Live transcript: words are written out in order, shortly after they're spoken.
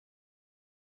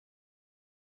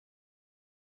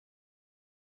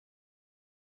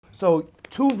So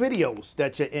 2 videos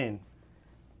that you're in.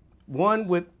 One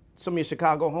with some of your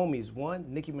Chicago homies. One,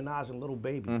 Nicki Minaj and Lil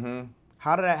Baby. Mm-hmm.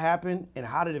 How did that happen, and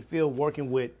how did it feel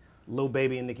working with Lil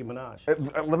Baby and Nicki Minaj?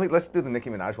 Let's do the Nicki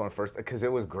Minaj one first, because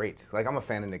it was great. Like, I'm a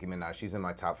fan of Nicki Minaj. She's in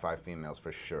my top 5 females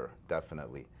for sure,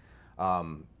 definitely.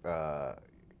 And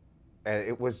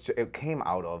it came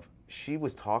out of, she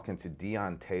was talking to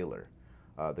Deon Taylor,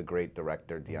 the great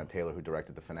director, Deon Taylor, who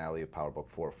directed the finale of Power Book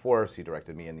 4 Force. He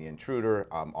directed me in The Intruder.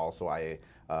 Also, I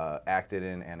acted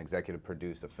in and executive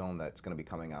produced a film that's going to be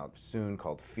coming out soon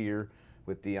called Fear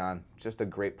with Deon. Just a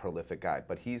great, prolific guy.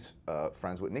 But he's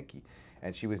friends with Nicki.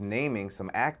 And she was naming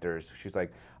some actors. She's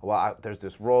like, well, there's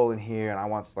this role in here, and I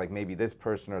want like maybe this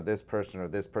person or this person or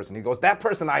this person. He goes, that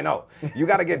person I know. You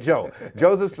got to get Joe.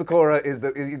 Joseph Sikora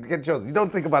you get Joseph. You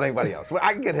don't think about anybody else. Well,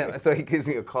 I can get him. So he gives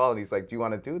me a call, and he's like, do you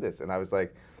want to do this? And I was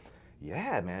like,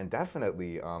 yeah, man,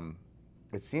 definitely.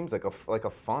 It seems like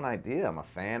a fun idea. I'm a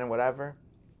fan and whatever.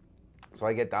 So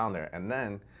I get down there, and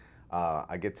then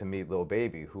I get to meet Lil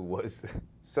Baby, who was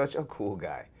such a cool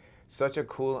guy. Such a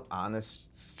cool, honest,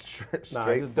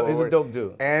 straightforward. He's a dope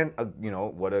dude. And you know,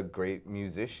 what a great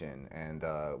musician, and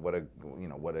what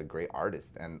a great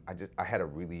artist. And I had a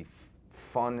really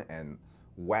fun and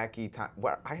wacky time.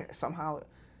 Well,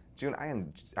 June,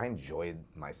 I enjoyed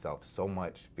myself so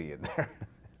much being there.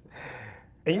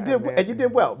 And you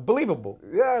did well. Believable.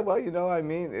 Yeah, well, you know, I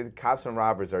mean, cops and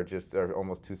robbers are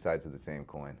almost 2 sides of the same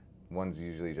coin. One's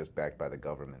usually just backed by the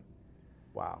government.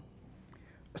 Wow.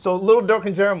 So Lil Durk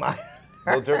and Jeremih.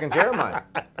 Lil Durk and Jeremih.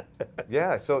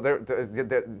 Yeah, so they're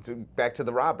back to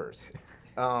the robbers.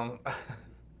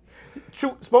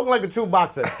 Spoken like a true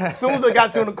boxer. As soon as I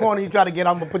got you in the corner, you try to get,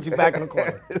 I'm going to put you back in the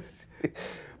corner.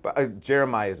 But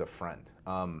Jeremih is a friend,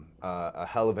 a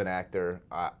hell of an actor.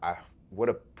 What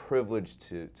a privilege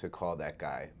to call that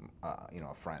guy,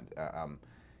 a friend.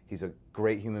 He's a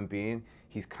great human being.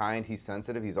 He's kind, he's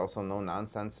sensitive. He's also no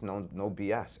nonsense, no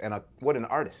BS. And what an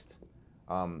artist.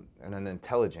 And an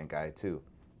intelligent guy too.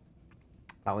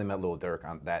 I only met Lil Durk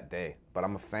on that day, but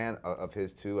I'm a fan of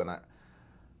his too, and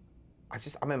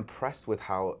I'm impressed with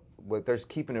how there's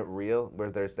keeping it real,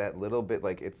 where there's that little bit,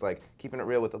 like, it's like keeping it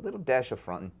real with a little dash of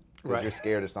fronting because you're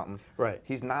scared of something. Right.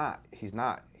 He's not. He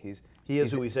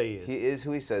is who he say he is. He is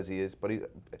who he says he is, but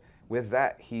with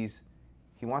that, he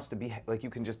wants to be, like, you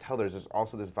can just tell there's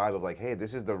also this vibe of like, hey,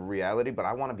 this is the reality, but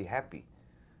I want to be happy.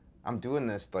 I'm doing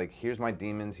this, like, here's my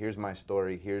demons, here's my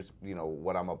story, here's,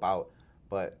 what I'm about.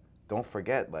 But don't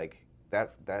forget, like,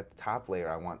 that top layer,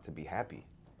 I want to be happy.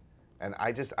 And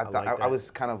I was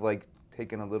kind of like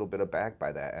taken a little bit aback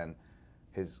by that. And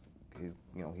he's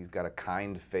got a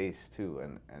kind face too,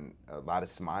 and a lot of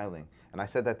smiling. And I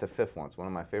said that to Fifth once. One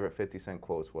of my favorite 50 Cent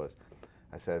quotes was,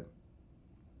 I said,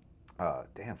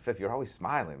 damn, Fifth, you're always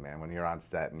smiling, man, when you're on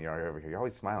set and you're over here. You're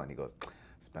always smiling. He goes,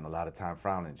 spend a lot of time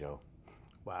frowning, Joe.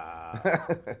 Wow.